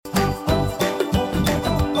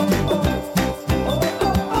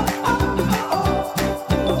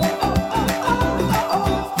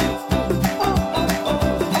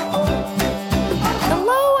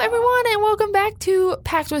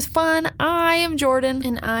packed with fun. I am Jordan.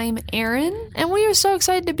 And I'm Erin. And we are so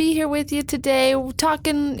excited to be here with you today. We're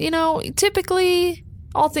talking, typically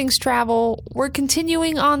all things travel. We're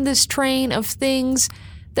continuing on this train of things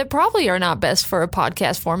that probably are not best for a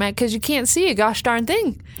podcast format because you can't see a gosh darn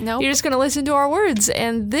thing. Nope. You're just going to listen to our words.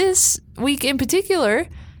 And this week in particular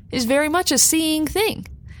is very much a seeing thing.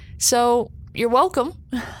 So you're welcome.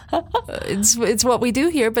 It's what we do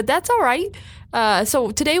here, but that's all right.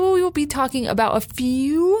 So today we will be talking about a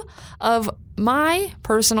few of my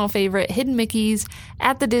personal favorite hidden Mickeys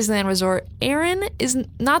at the Disneyland Resort. Erin is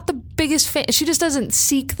not the biggest fan. She just doesn't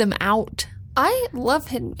seek them out. I love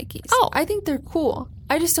hidden Mickeys. Oh. I think they're cool.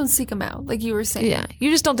 I just don't seek them out, like you were saying. Yeah,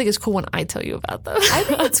 you just don't think it's cool when I tell you about them. I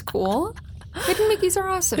think it's cool. Hidden Mickeys are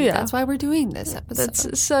awesome. Yeah. That's why we're doing this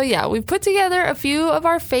episode. We've put together a few of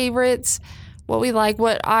our favorites, what we like,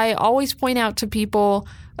 what I always point out to people,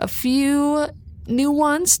 a few new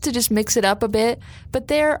ones to just mix it up a bit. But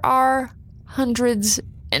there are hundreds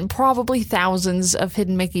and probably thousands of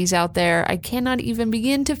hidden Mickeys out there. I cannot even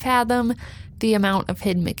begin to fathom the amount of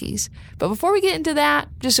hidden Mickeys. But before we get into that,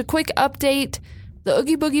 just a quick update. The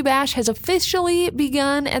Oogie Boogie Bash has officially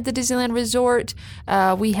begun at the Disneyland Resort.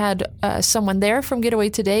 We had someone there from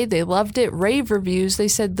Getaway Today. They loved it. Rave reviews. They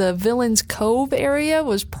said the Villains Cove area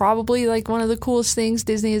was probably like one of the coolest things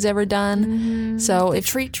Disney has ever done. Mm-hmm. So the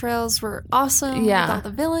treat trails were awesome with all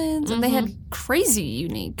the villains. And they had crazy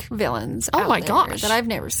unique villains out my there gosh. that I've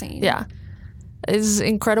never seen. Yeah. It's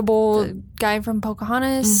incredible. The guy from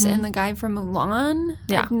Pocahontas and the guy from Mulan.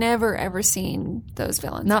 Yeah. I've never, ever seen those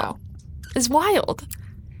villains out. It's wild.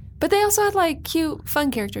 But they also had, like, cute,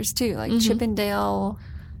 fun characters, too. Like Chip and Dale.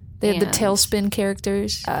 They had the Tailspin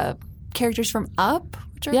characters. Characters from Up,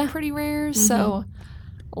 which are pretty rare. So,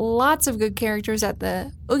 lots of good characters at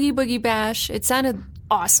the Oogie Boogie Bash. It sounded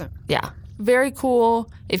awesome. Yeah. Very cool.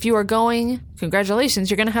 If you are going, congratulations.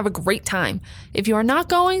 You're going to have a great time. If you are not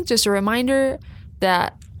going, just a reminder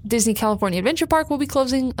that Disney California Adventure Park will be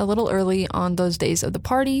closing a little early on those days of the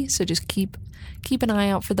party. So just keep an eye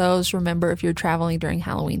out for those. Remember, if you're traveling during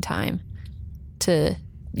Halloween time,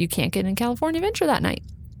 you can't get in California Adventure that night.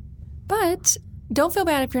 But don't feel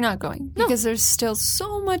bad if you're not going, because there's still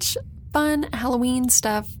so much fun Halloween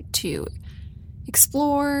stuff to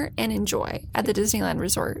explore and enjoy at the Disneyland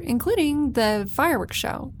Resort, including the fireworks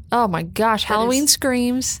show. Oh my gosh, Halloween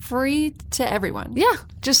Screams. Free to everyone. Yeah,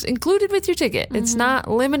 just included with your ticket. It's not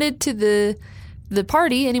limited to the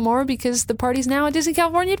party anymore because the party's now at Disney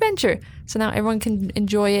California Adventure. So now everyone can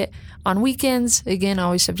enjoy it on weekends. Again,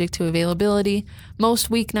 always subject to availability. Most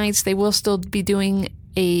weeknights, they will still be doing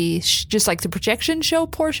just like the projection show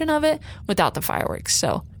portion of it without the fireworks.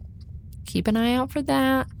 So keep an eye out for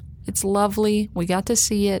that. It's lovely. We got to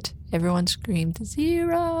see it. Everyone screamed,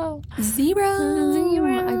 "Zero! Zero!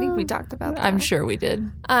 Zero!" I think we talked about that. I'm sure we did.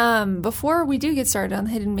 Before we do get started on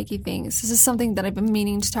the hidden Mickey things, this is something that I've been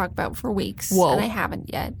meaning to talk about for weeks. Whoa. And I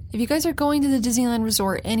haven't yet. If you guys are going to the Disneyland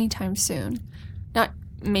Resort anytime soon,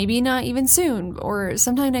 maybe not even soon, or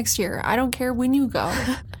sometime next year, I don't care when you go,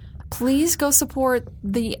 please go support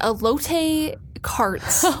the elote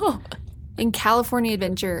carts in California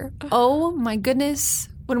Adventure. Oh my goodness.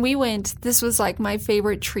 When we went, this was like my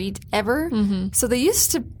favorite treat ever. So they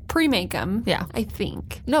used to pre-make them, I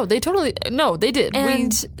think. No, they did.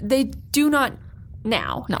 And they do not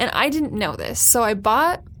now. No. And I didn't know this. So I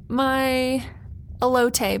bought my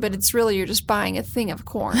elote, but it's really you're just buying a thing of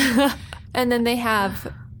corn. And then they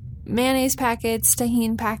have mayonnaise packets,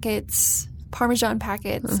 tahini packets, Parmesan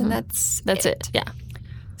packets, and that's it. Yeah.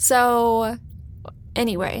 So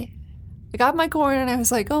anyway, I got my corn and I was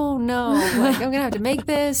like, oh no, like I'm going to have to make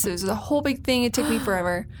this. It was a whole big thing. It took me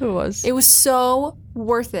forever. It was. It was so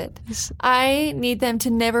worth it. I need them to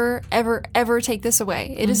never, ever, ever take this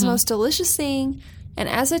away. It is the most delicious thing. And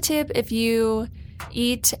as a tip, if you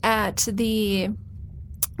eat at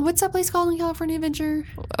what's that place called in California Adventure?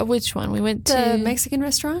 Which one? We went to the Mexican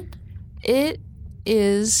restaurant? It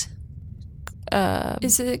is.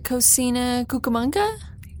 Is it Cocina Cucamonga?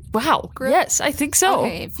 Wow. Grill? Yes, I think so.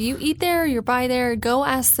 Okay, if you eat there or you're by there, go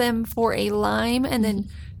ask them for a lime and then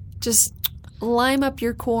just lime up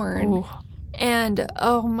your corn. Ooh. And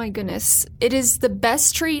oh my goodness, it is the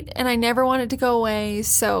best treat and I never want it to go away.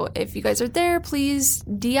 So if you guys are there, please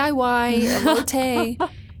DIY elote.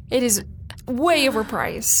 It is way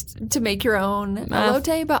overpriced to make your own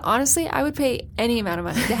elote, but honestly, I would pay any amount of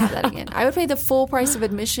money to have that again. I would pay the full price of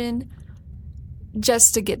admission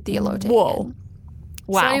just to get the elote. Whoa. Again.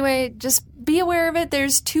 Wow. So anyway, just be aware of it.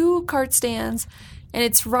 There's 2 cart stands, and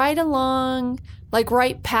it's right along, like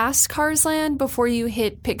right past Cars Land before you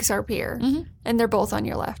hit Pixar Pier. And they're both on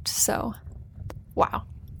your left. So, wow.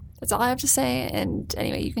 That's all I have to say. And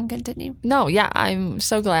anyway, you can continue. No, yeah, I'm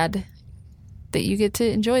so glad that you get to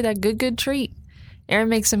enjoy that good treat. Erin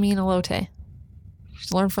makes a mean elote.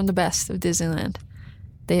 She's learned from the best of Disneyland.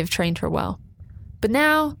 They have trained her well. But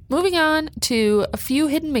now, moving on to a few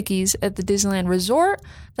hidden Mickeys at the Disneyland Resort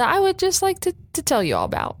that I would just like to tell you all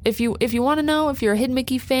about. If you want to know, if you're a Hidden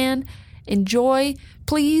Mickey fan, enjoy,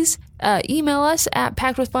 please email us at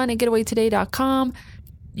packedwithfun@getawaytoday.com.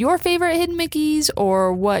 Your favorite Hidden Mickeys,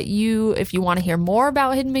 or if you want to hear more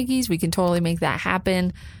about Hidden Mickeys, we can totally make that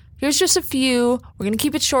happen. Here's just a few. We're going to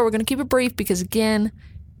keep it short. We're going to keep it brief because, again,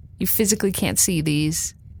 you physically can't see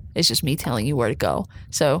these. It's just me telling you where to go.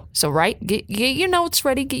 So get your notes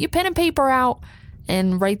ready, get your pen and paper out,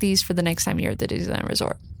 and write these for the next time you're at the Disneyland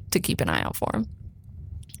Resort to keep an eye out for them.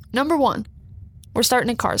 Number 1, we're starting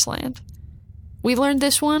at Cars Land. We learned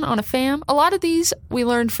this one on a FAM. A lot of these we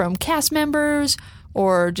learned from cast members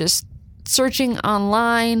or just searching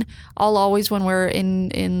online. I'll always, when we're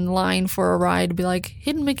in line for a ride, be like,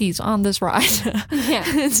 Hidden Mickey's on this ride.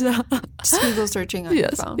 Yeah. So, just Google searching on your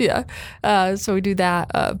phone. Yeah. So we do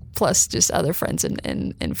that, plus just other friends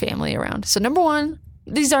and family around. So number 1,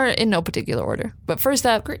 these are in no particular order. But first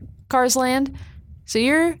up, Cars Land. So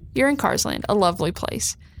you're in Cars Land, a lovely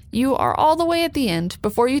place. You are all the way at the end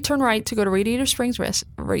before you turn right to go to Radiator Springs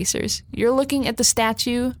Racers. You're looking at the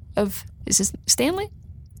statue of, is this Stanley?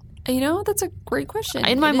 You know, that's a great question.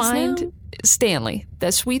 In my mind, Stanley,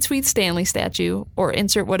 that sweet Stanley statue, or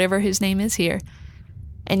insert whatever his name is here.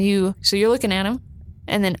 And so you're looking at him,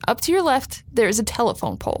 and then up to your left, there is a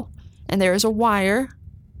telephone pole, and there is a wire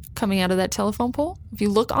coming out of that telephone pole. If you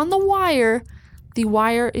look on the wire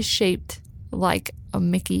is shaped like a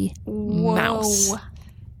Mickey Mouse.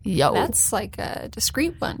 Yo, that's like a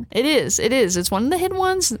discreet one. It is. It's one of the hidden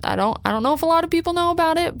ones. I don't know if a lot of people know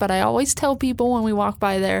about it, but I always tell people when we walk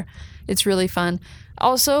by there. It's really fun.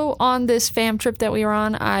 Also, on this fam trip that we were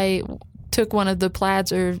on, I took one of the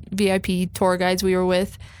plaids or VIP tour guides we were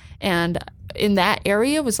with, and in that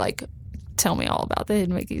area was like, tell me all about the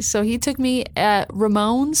Hidden Mickeys. So he took me at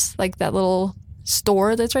Ramon's, like that little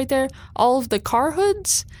store that's right there. All of the car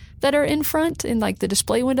hoods that are in front in like the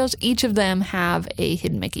display windows, each of them have a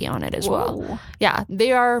Hidden Mickey on it as well. Yeah,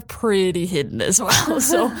 they are pretty hidden as well.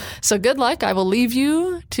 So good luck. I will leave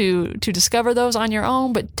you to discover those on your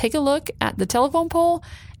own, but take a look at the telephone pole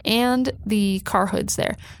and the car hoods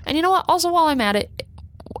there. And you know what? Also, while I'm at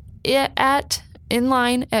it, in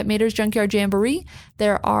line at Mater's Junkyard Jamboree,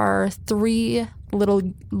 there are 3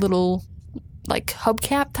 little like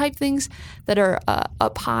hubcap type things that are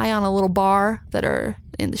up high on a little bar that are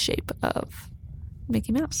in the shape of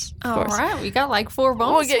Mickey Mouse. All right, we got like 4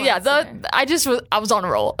 bonus. Well, yeah, I was on a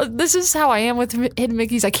roll. This is how I am with Hidden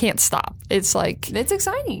Mickeys. I can't stop. It's like, it's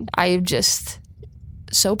exciting. I am just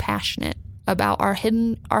so passionate about our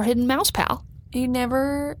hidden mouse pal. You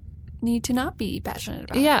never need to not be passionate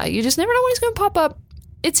about it. Yeah, you just never know when he's going to pop up.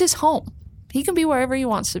 It's his home. He can be wherever he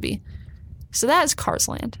wants to be. So that is Cars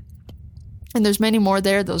Land. And there's many more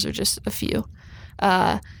there. Those are just a few.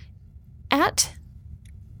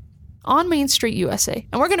 On Main Street USA.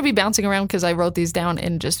 And we're going to be bouncing around because I wrote these down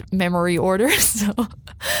in just memory order. So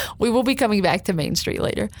we will be coming back to Main Street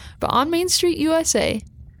later. But on Main Street USA,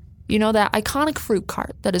 you know that iconic fruit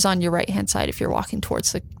cart that is on your right-hand side if you're walking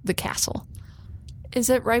towards the castle. Is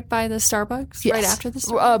it right by the Starbucks? Yes. Right after the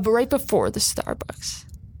Starbucks? Right before the Starbucks.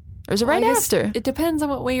 Or is it right after? It depends on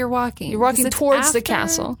what way you're walking. You're walking towards the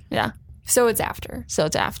castle. Yeah. So it's after.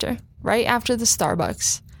 Right after the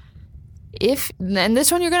Starbucks. And this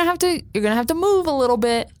one you're gonna have to move a little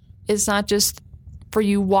bit. It's not just for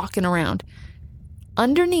you walking around.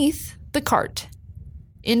 Underneath the cart,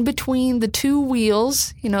 in between the 2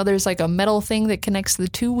 wheels, there's like a metal thing that connects the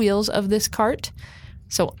 2 wheels of this cart.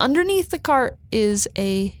 So underneath the cart is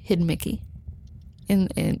a Hidden Mickey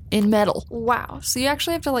in metal. Wow. So you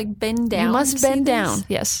actually have to like bend down. You must bend down.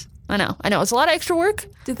 Yes. I know. It's a lot of extra work.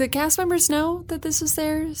 Did the cast members know that this was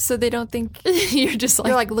there so they don't think you're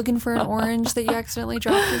like looking for an orange that you accidentally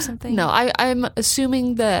dropped or something? No, I'm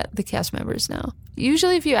assuming that the cast members know.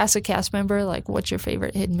 Usually if you ask a cast member, like, what's your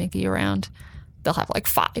favorite Hidden Mickey around, they'll have like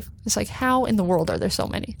 5. It's like, how in the world are there so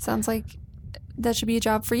many? Sounds like that should be a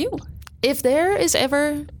job for you. If there is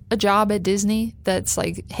ever a job at Disney that's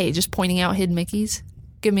like, hey, just pointing out Hidden Mickeys,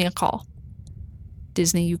 give me a call.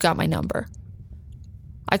 Disney, you got my number.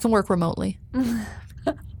 I can work remotely.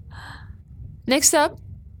 Next up,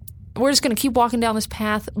 we're just going to keep walking down this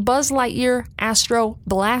path. Buzz Lightyear Astro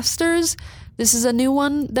Blasters. This is a new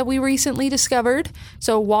one that we recently discovered.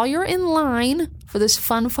 So while you're in line for this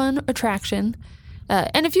fun attraction,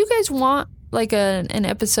 and if you guys want like an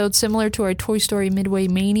episode similar to our Toy Story Midway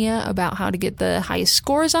Mania about how to get the highest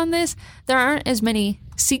scores on this. There aren't as many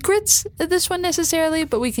secrets at this one necessarily,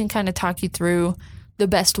 but we can kind of talk you through the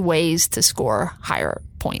best ways to score higher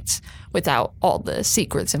points without all the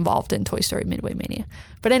secrets involved in Toy Story Midway Mania.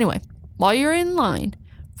 But anyway, while you're in line,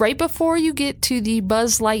 right before you get to the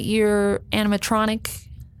Buzz Lightyear animatronic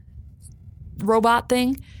robot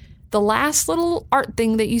thing, the last little art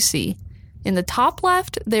thing that you see, in the top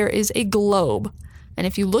left, there is a globe. And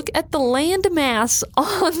if you look at the landmass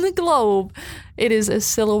on the globe, it is a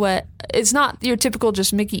silhouette. It's not your typical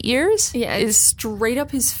just Mickey ears. Yeah, it's straight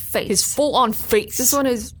up his face. His full-on face. This one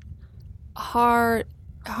is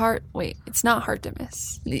wait, it's not hard to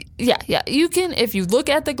miss. Yeah. You can, if you look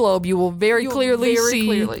at the globe, you will very clearly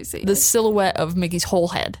see the silhouette of Mickey's whole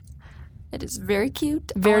head. It is very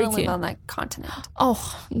cute. Very I wanna cute. live on that continent.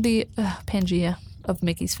 Oh, the Pangea of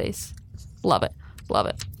Mickey's face. Love it. Love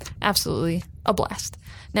it. Absolutely a blast.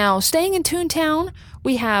 Now, staying in Toontown,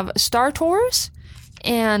 we have Star Tours.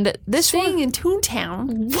 And this Staying in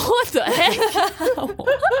Toontown? What the heck?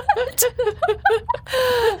 What?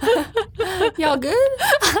 Y'all good?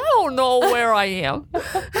 I don't know where I am.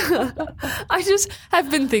 I just have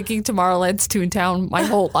been thinking Tomorrowland's Toontown my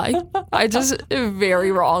whole life. I just am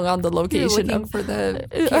very wrong on the You're location looking for the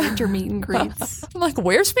character meet and greets. I'm like,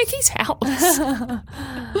 where's Mickey's house?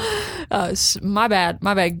 My bad.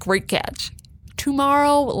 Great catch.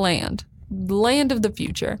 Tomorrowland, land of the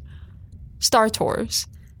future. Star Tours.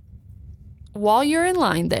 While you're in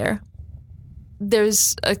line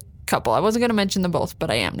there's a couple. I wasn't going to mention them both, but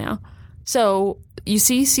I am now. So you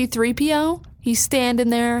see C-3PO. He's standing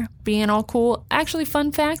there being all cool. Actually,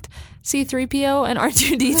 fun fact, C-3PO and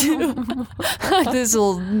R2-D2. This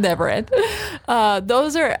will never end.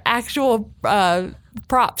 Those are actual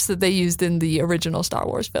props that they used in the original Star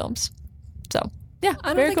Wars films. So, yeah. I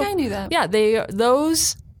don't very think cool. I knew that. Yeah,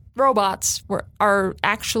 those robots are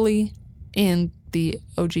actually in the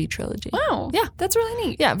OG trilogy. Wow. Yeah. That's really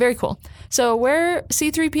neat. Yeah, very cool. So where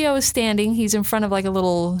C-3PO is standing, he's in front of like a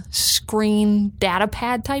little screen data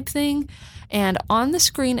pad type thing. And on the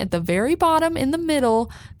screen at the very bottom in the middle,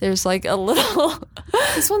 there's like a little...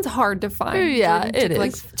 This one's hard to find. Yeah, It it took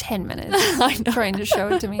like is. 10 minutes trying to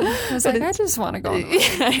show it to me. I was like, I just want to go on.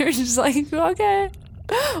 Yeah, you're just like, okay.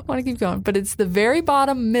 Want to keep going. But it's the very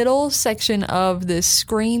bottom middle section of this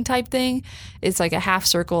screen type thing. It's like a half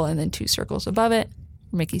circle and then 2 circles above it,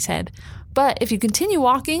 Mickey's head. But if you continue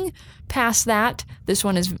walking past that, this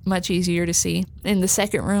one is much easier to see. In the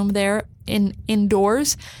second room there,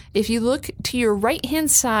 indoors, if you look to your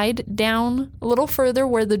right-hand side, down a little further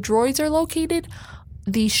where the droids are located,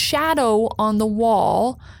 the shadow on the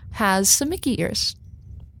wall has some Mickey ears.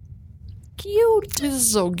 Cute.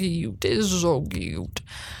 It's so cute. It's so cute.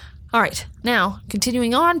 All right. Now,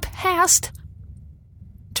 continuing on past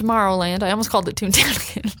Tomorrowland. I almost called it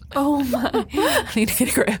Toontown again. Oh my. I need to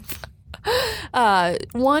get a grip.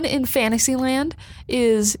 One in Fantasyland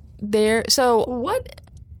is there. So,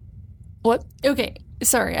 what? Okay.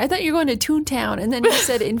 Sorry. I thought you were going to Toontown and then you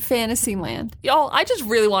said in Fantasyland. Y'all, I just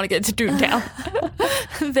really want to get to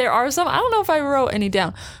Toontown. There are some. I don't know if I wrote any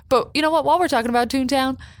down. But you know what? While we're talking about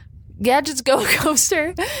Toontown, Gadget's Go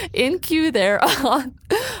Coaster in queue there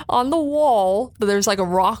on the wall. There's like a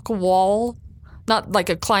rock wall, not like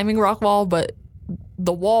a climbing rock wall, but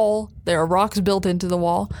the wall. There are rocks built into the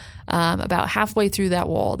wall. About halfway through that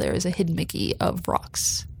wall, there is a hidden Mickey of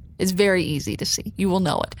rocks. It's very easy to see. You will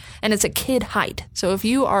know it. And it's a kid height. So if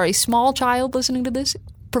you are a small child listening to this,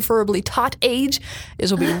 preferably tot age, this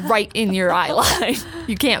will be right in your eye line.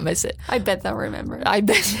 You can't miss it. I bet they'll remember. I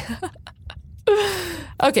bet.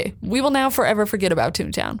 Okay, we will now forever forget about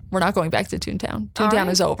Toontown. We're not going back to Toontown. Toontown right.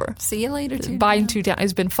 is over. See you later, Toontown. Bye, Toontown.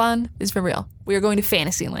 It's been fun. It's been real. We are going to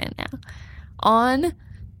Fantasyland now.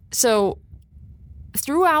 So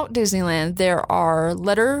throughout Disneyland, there are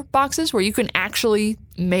letter boxes where you can actually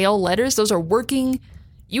mail letters. Those are working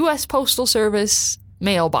U.S. Postal Service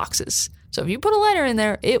mail boxes. So if you put a letter in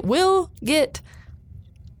there, it will get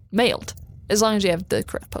mailed, as long as you have the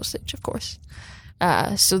correct postage, of course.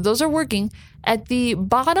 So those are working. At the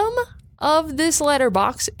bottom of this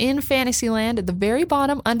letterbox in Fantasyland, at the very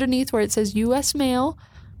bottom, underneath where it says U.S. Mail,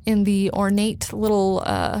 in the ornate little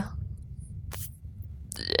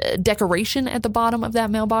decoration at the bottom of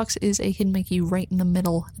that mailbox, is a hidden Mickey right in the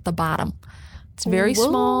middle at the bottom. It's very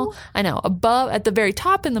small. I know. Above, at the very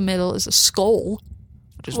top in the middle, is a skull,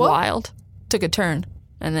 which is wild. Took a turn,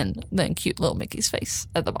 and then cute little Mickey's face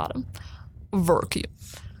at the bottom. Very cute.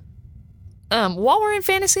 While we're in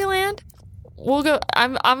Fantasyland, we'll go.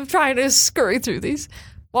 I'm trying to scurry through these.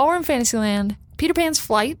 While we're in Fantasyland, Peter Pan's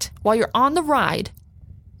Flight. While you're on the ride,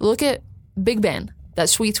 look at Big Ben, that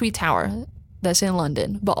sweet, sweet tower that's in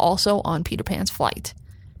London, but also on Peter Pan's flight,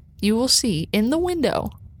 you will see in the window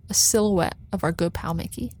a silhouette of our good pal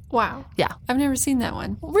Mickey. Wow. Yeah. I've never seen that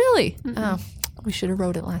one. Really? Oh, we should have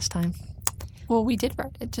wrote it last time. Well, we did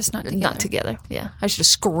write it, just not together. Not together. Yeah. I should have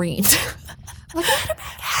screamed. Look at it,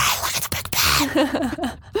 hey, look at the Big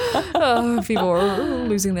Ben. Oh, people are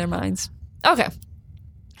losing their minds. Okay.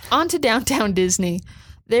 On to Downtown Disney.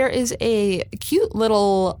 There is a cute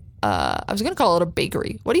little, I was going to call it a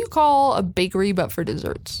bakery. What do you call a bakery but for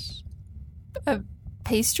desserts? A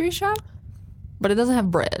pastry shop? But it doesn't have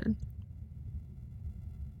bread.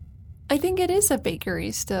 I think it is a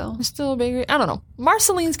bakery still. It's still a bakery? I don't know.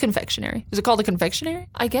 Marceline's Confectionery. Is it called a confectionery?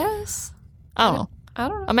 I guess. I don't know. I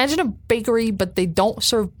don't know. Imagine a bakery, but they don't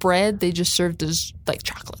serve bread. They just serve like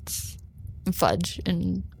chocolates and fudge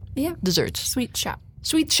and desserts. Sweet shop.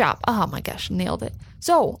 Sweet shop. Oh my gosh, nailed it.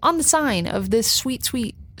 So on the sign of this sweet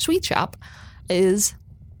shop is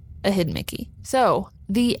a hidden Mickey. So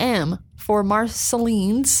the M for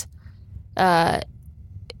Marceline's kind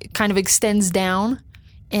of extends down.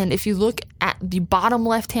 And if you look at the bottom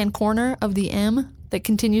left-hand corner of the M that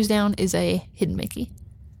continues down is a hidden Mickey.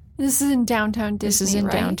 This is in Downtown Disney, This is in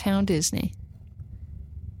right? Downtown Disney.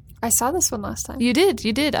 I saw this one last time. You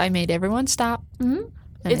did. I made everyone stop. Mm-hmm.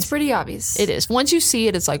 It's pretty obvious. It is. Once you see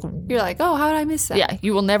it, it's like... You're like, oh, how did I miss that? Yeah,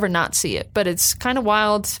 you will never not see it. But it's kind of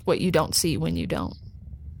wild what you don't see when you don't.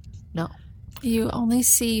 No. You only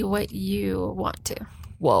see what you want to.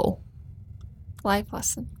 Whoa. Life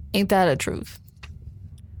lesson. Ain't that a truth?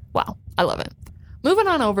 Wow. I love it. Moving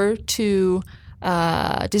on over to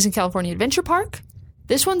Disney California Adventure Park.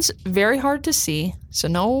 This one's very hard to see, so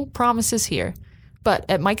no promises here. But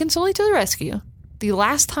at Mike and Sully to the rescue, the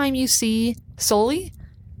last time you see Sully,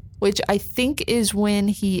 which I think is when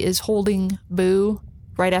he is holding Boo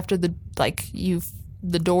right after the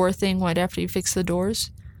door thing, right after you fix the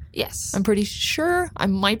doors. Yes. I'm pretty sure. I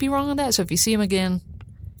might be wrong on that. So if you see him again,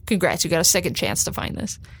 congrats, you got a second chance to find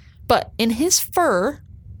this. But in his fur,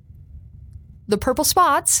 the purple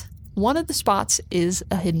spots, one of the spots is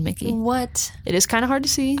a hidden Mickey. What? It is kind of hard to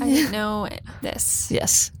see. I didn't know this.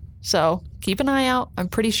 Yes. So keep an eye out. I'm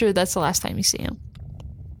pretty sure that's the last time you see him.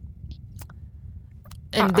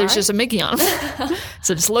 And there's just a Mickey on him.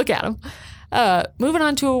 So just look at him. Moving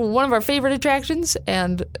on to one of our favorite attractions.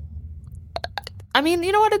 And I mean,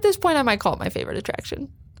 you know what? At this point, I might call it my favorite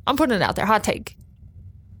attraction. I'm putting it out there. Hot take.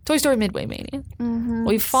 Toy Story Midway Mania. Mm-hmm.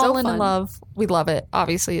 We've fallen in love. We love it,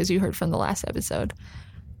 obviously, as you heard from the last episode.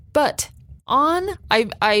 But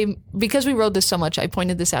because we rode this so much, I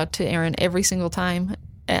pointed this out to Aaron every single time.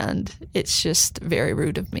 And it's just very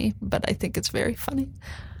rude of me, but I think it's very funny.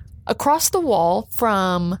 Across the wall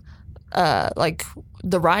from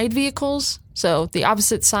the ride vehicles, so the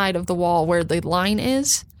opposite side of the wall where the line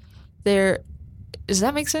is, there, does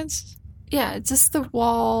that make sense? Yeah, it's just the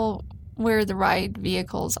wall where the ride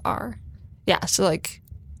vehicles are. Yeah, so like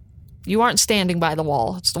you aren't standing by the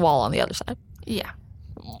wall, it's the wall on the other side. Yeah.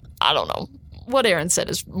 I don't know. What Aaron said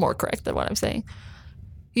is more correct than what I'm saying.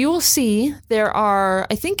 You will see there are,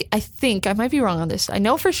 I think I might be wrong on this. I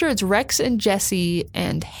know for sure it's Rex and Jessie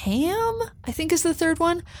and Ham, I think is the third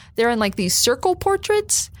one. They're in like these circle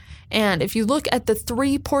portraits. And if you look at the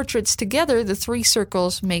three portraits together, the three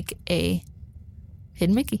circles make a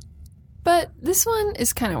hidden Mickey. But this one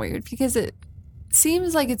is kind of weird because it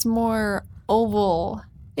seems like it's more oval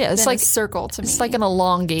it's than like a circle to me. It's like an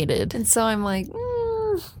elongated. And so I'm like,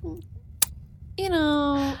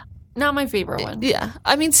 not my favorite one. Yeah.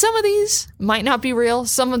 I mean, some of these might not be real.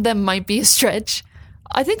 Some of them might be a stretch.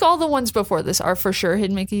 I think all the ones before this are for sure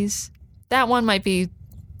hidden Mickeys. That one might be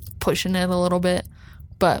pushing it a little bit,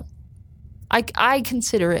 but I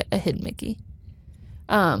consider it a hidden Mickey.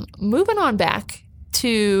 Moving on back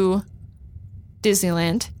to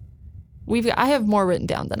Disneyland. I have more written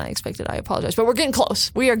down than I expected. I apologize, but we're getting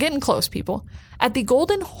close. We are getting close, people. At the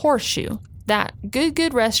Golden Horseshoe, that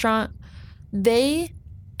good restaurant, they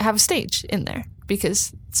have a stage in there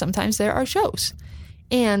because sometimes there are shows.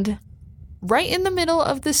 And right in the middle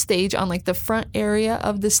of the stage, on like the front area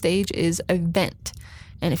of the stage, is a vent.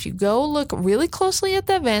 And if you go look really closely at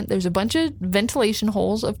that vent, there's a bunch of ventilation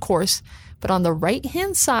holes, of course, but on the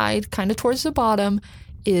right-hand side, kind of towards the bottom,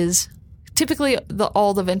 is typically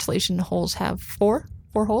all the ventilation holes have four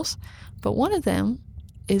holes, but one of them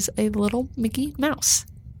is a little Mickey Mouse.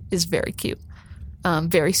 Is very cute.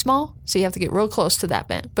 Very small, so you have to get real close to that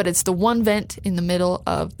vent. But it's the one vent in the middle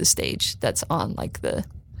of the stage that's on like the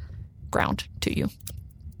ground to you.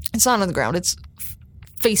 It's not on the ground, it's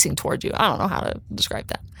facing towards you. I don't know how to describe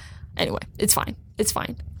that. Anyway, it's fine. It's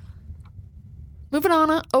fine. Moving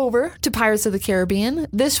on over to Pirates of the Caribbean.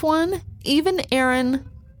 This one even Erin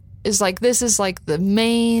is like, this is like the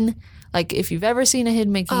main, like if you've ever seen a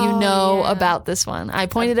hidden Mickey, you know about this one. I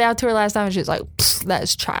pointed it out to her last time and she was like, that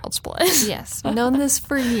is child's play. Yes, we've known this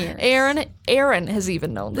for years. Erin has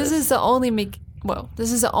even known this. This is the only Mickey. Well,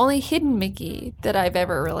 this is the only hidden Mickey that I've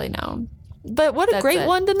ever really known. But what a great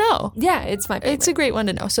one to know. Yeah, it's my favorite. It's a great one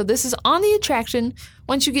to know. So this is on the attraction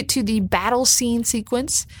once you get to the battle scene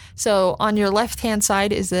sequence. So on your left-hand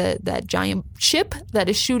side is that giant ship that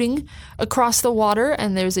is shooting across the water,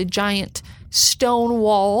 and there's a giant stone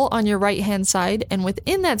wall on your right-hand side. And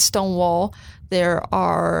within that stone wall, there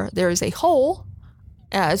is a hole.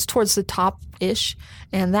 It's towards the top-ish,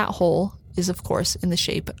 and that hole is, of course, in the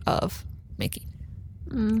shape of Mickey.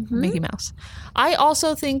 Mickey Mouse. I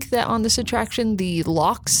also think that on this attraction, the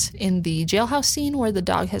locks in the jailhouse scene where the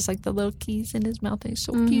dog has like the little keys in his mouth and he's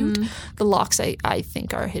so cute. The locks I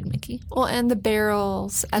think are hidden Mickey. Well, and the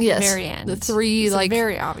barrels at the very end. The three it's like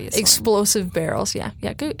very obvious explosive barrels. Yeah.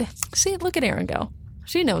 Good. See, look at Erin go.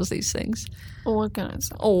 She knows these things. What can I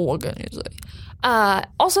say?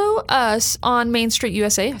 Also, on Main Street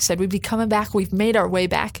USA, I said we'd be coming back. We've made our way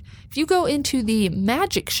back. If you go into the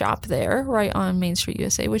magic shop there, right on Main Street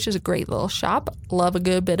USA, which is a great little shop, love a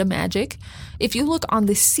good bit of magic. If you look on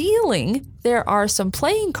the ceiling, there are some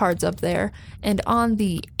playing cards up there. And on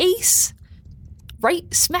the ace, right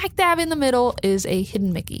smack dab in the middle, is a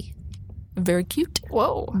hidden Mickey. Very cute.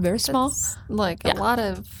 Whoa. Very small. That's like a lot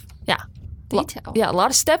of detail. A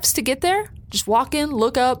lot of steps to get there. Just walk in,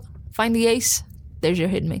 look up, find the ace. There's your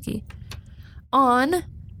hidden Mickey.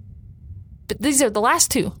 But these are the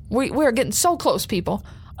last two. We're getting so close, people.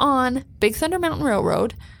 On Big Thunder Mountain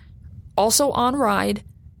Railroad, also on ride,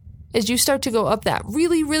 as you start to go up that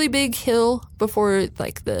really, really big hill before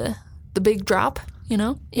like the big drop, you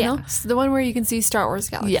know? It's the one where you can see Star Wars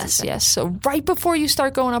Galaxy. Yes. So right before you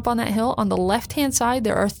start going up on that hill, on the left-hand side,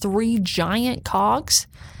 there are 3 giant cogs.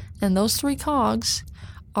 And those 3 cogs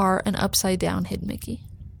are an upside-down hidden Mickey.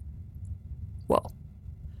 Whoa.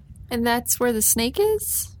 And that's where the snake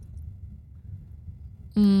is?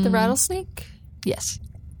 The rattlesnake? Yes.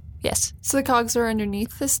 So the cogs are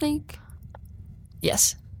underneath the snake?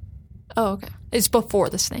 Yes. Oh, okay. It's before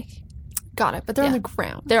the snake. Got it. But they're on the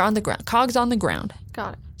ground. They're on the ground. Cogs on the ground.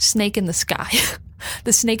 Got it. Snake in the sky.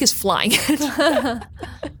 The snake is flying.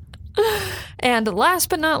 And last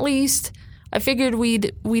but not least, I figured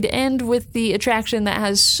we'd end with the attraction that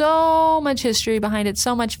has so much history behind it,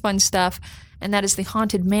 so much fun stuff, and that is the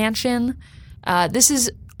Haunted Mansion. This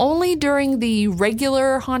is only during the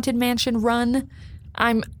regular Haunted Mansion run.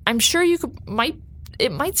 I'm sure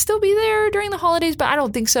it might still be there during the holidays, but I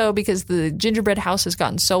don't think so because the gingerbread house has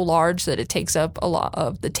gotten so large that it takes up a lot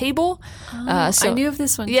of the table. I knew of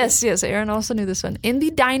this one. Yes, Erin also knew this one. In the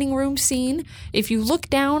dining room scene, if you look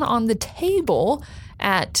down on the table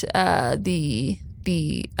at the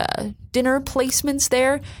dinner placements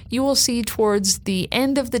there, you will see towards the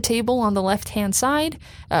end of the table on the left-hand side,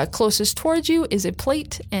 closest towards you is a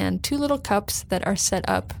plate and 2 little cups that are set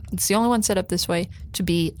up. It's the only one set up this way to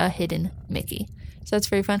be a hidden Mickey. So that's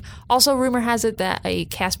very fun. Also, rumor has it that a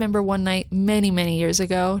cast member one night many, many years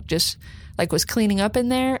ago just like was cleaning up in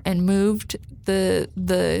there and moved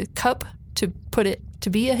the cup to put it to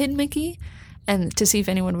be a hidden Mickey and to see if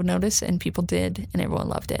anyone would notice, and people did, and everyone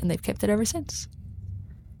loved it, and they've kept it ever since.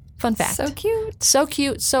 Fun fact. So cute. So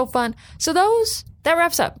cute, so fun. So that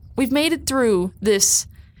wraps up. We've made it through this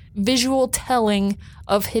visual telling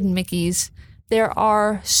of hidden Mickeys. There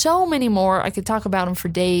are so many more. I could talk about them for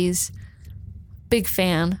days. Big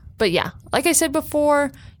fan. But yeah, like I said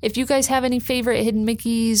before, if you guys have any favorite hidden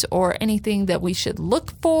Mickeys or anything that we should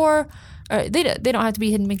look for, they don't have to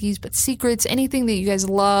be hidden Mickeys, but secrets, anything that you guys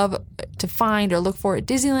love to find or look for at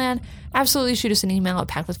Disneyland, absolutely shoot us an email at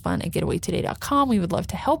packedwithfun@getawaytoday.com. We would love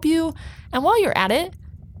to help you. And while you're at it,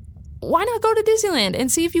 why not go to Disneyland and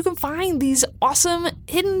see if you can find these awesome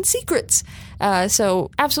hidden secrets? So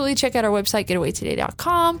absolutely check out our website,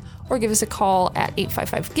 getawaytoday.com, or give us a call at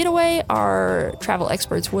 855-GETAWAY. Our travel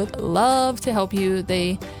experts would love to help you.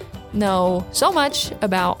 They know so much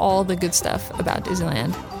about all the good stuff about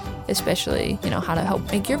Disneyland, especially, how to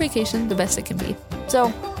help make your vacation the best it can be.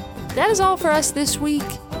 So that is all for us this week.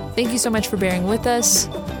 Thank you so much for bearing with us.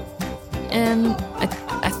 And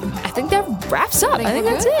I think that wraps up. I think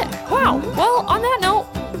that's it. Wow. Well, on that note,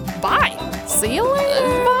 bye. See you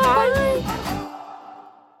later. Bye.